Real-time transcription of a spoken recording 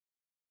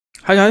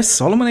Hi guys,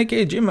 Solomon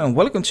aka Jim and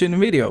welcome to a new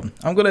video.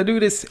 I'm gonna do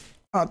this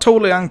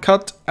totally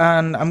uncut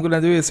and I'm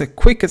gonna do this as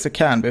quick as I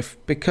can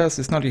because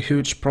it's not a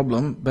huge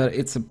problem, but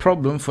it's a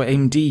problem for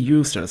AMD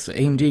users,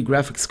 AMD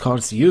graphics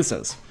cards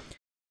users.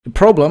 The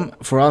problem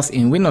for us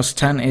in Windows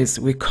 10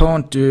 is we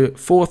can't do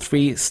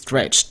 4.3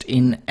 stretched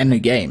in any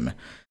game.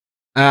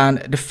 And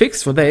the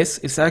fix for this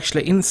is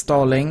actually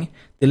installing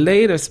the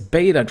latest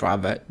beta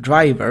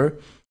driver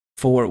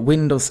for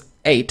Windows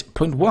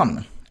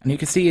 8.1. And you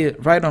can see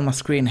it right on my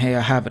screen here,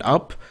 I have it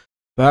up,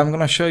 but I'm going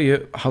to show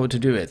you how to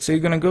do it. So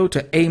you're going to go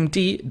to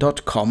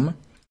amd.com and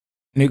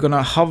you're going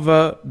to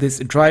hover this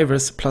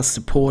drivers plus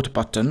support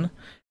button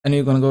and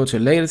you're going to go to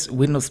latest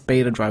Windows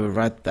beta driver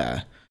right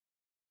there.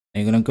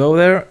 And you're going to go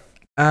there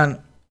and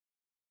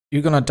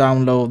you're going to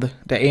download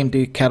the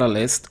AMD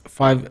Catalyst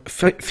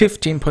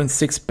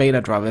 15.6 beta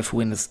driver for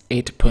Windows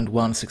 8.1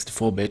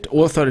 64-bit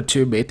or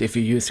 32-bit if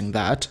you're using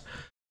that.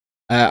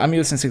 I'm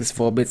using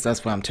 64-bits,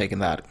 that's why I'm taking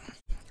that.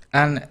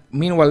 And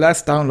meanwhile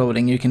that's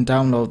downloading, you can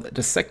download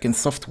the second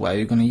software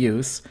you're going to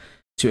use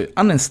to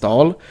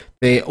uninstall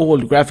the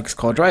old graphics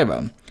card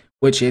driver,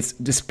 which is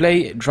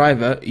Display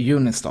Driver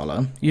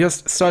Uninstaller. You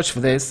just search for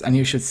this and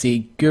you should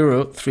see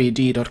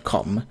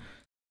guru3d.com.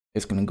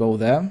 It's going to go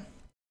there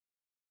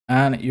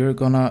and you're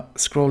going to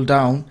scroll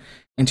down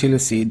until you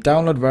see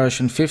download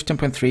version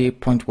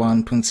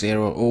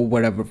 15.3.1.0 or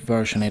whatever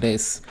version it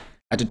is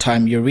at the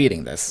time you're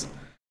reading this.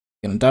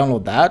 You're going to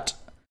download that.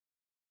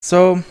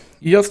 So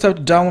you just have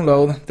to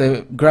download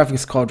the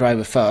graphics card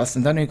driver first,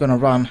 and then you're gonna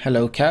run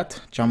hello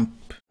cat, jump,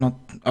 not,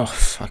 oh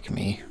fuck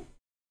me.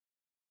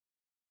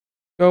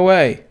 Go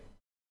away.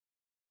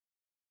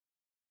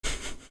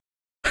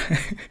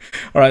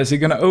 Alright, so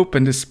you're gonna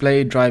open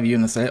display drive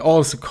units,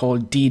 also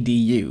called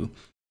DDU.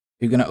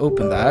 You're gonna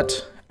open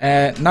that.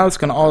 Now it's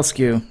gonna ask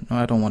you, no,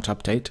 I don't want to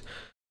update.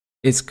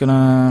 It's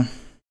gonna,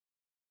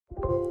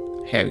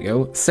 here we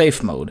go,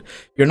 safe mode.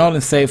 You're not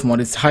in safe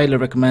mode, it's highly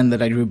recommended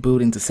that you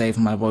reboot into safe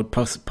mode, avoid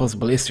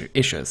possible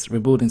issues.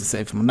 Reboot into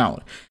safe mode now.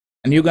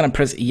 And you're gonna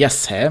press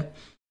yes here.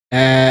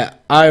 I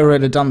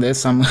already done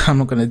this, I'm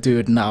not gonna do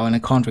it now, and I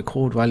can't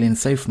record while in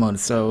safe mode,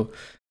 so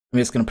I'm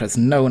just gonna press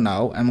no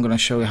now. I'm gonna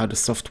show you how the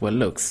software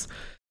looks.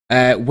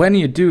 When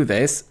you do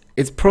this,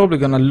 it's probably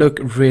gonna look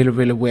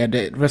really weird.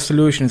 The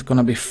resolution is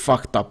gonna be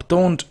fucked up.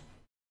 Don't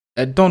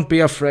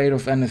be afraid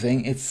of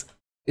anything, it's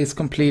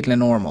completely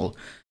normal.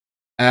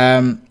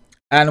 And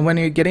when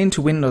you get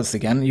into Windows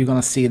again, you're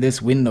gonna see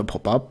this window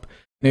pop up.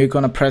 Now you're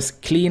gonna press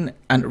clean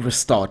and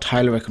restart,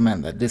 highly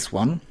recommended, this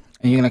one.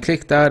 And you're gonna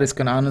click that, it's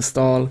gonna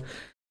uninstall,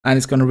 and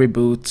it's gonna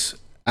reboot.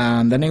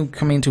 And then you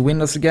come into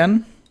Windows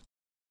again.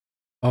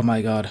 Oh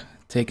my god,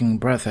 taking a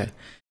breath here.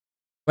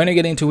 When you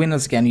get into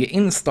Windows again, you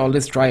install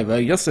this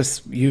driver, just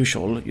as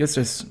usual, just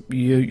as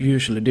you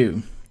usually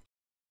do.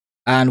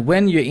 And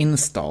when you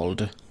install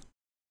the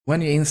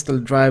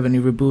driver and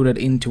you reboot it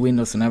into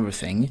Windows and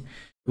everything,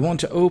 we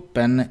want to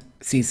open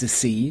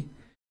CCC,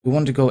 we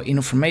want to go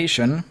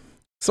information,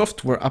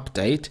 software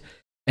update,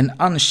 and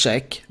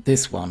uncheck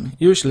this one.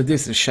 Usually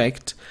this is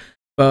checked,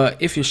 but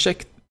if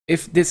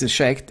this is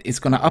checked, it's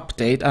gonna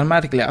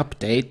automatically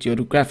update your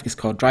graphics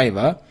card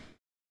driver,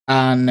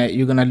 and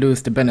you're gonna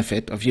lose the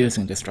benefit of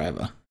using this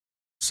driver.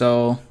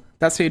 So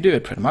that's how you do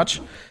it pretty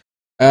much.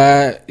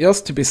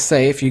 Just to be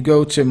safe, you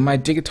go to my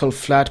digital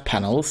flat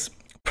panels,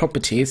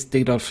 properties,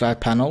 digital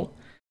flat panel,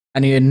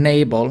 and you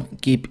enable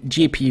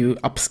GPU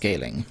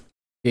upscaling.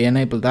 You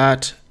enable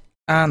that,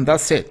 and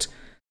that's it.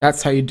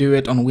 That's how you do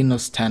it on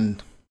Windows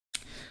 10.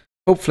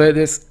 Hopefully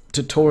this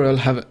tutorial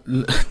have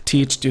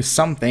taught you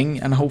something,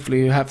 and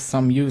hopefully you have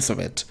some use of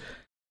it.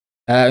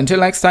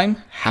 Until next time,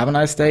 have a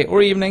nice day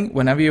or evening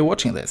whenever you're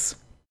watching this.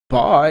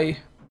 Bye!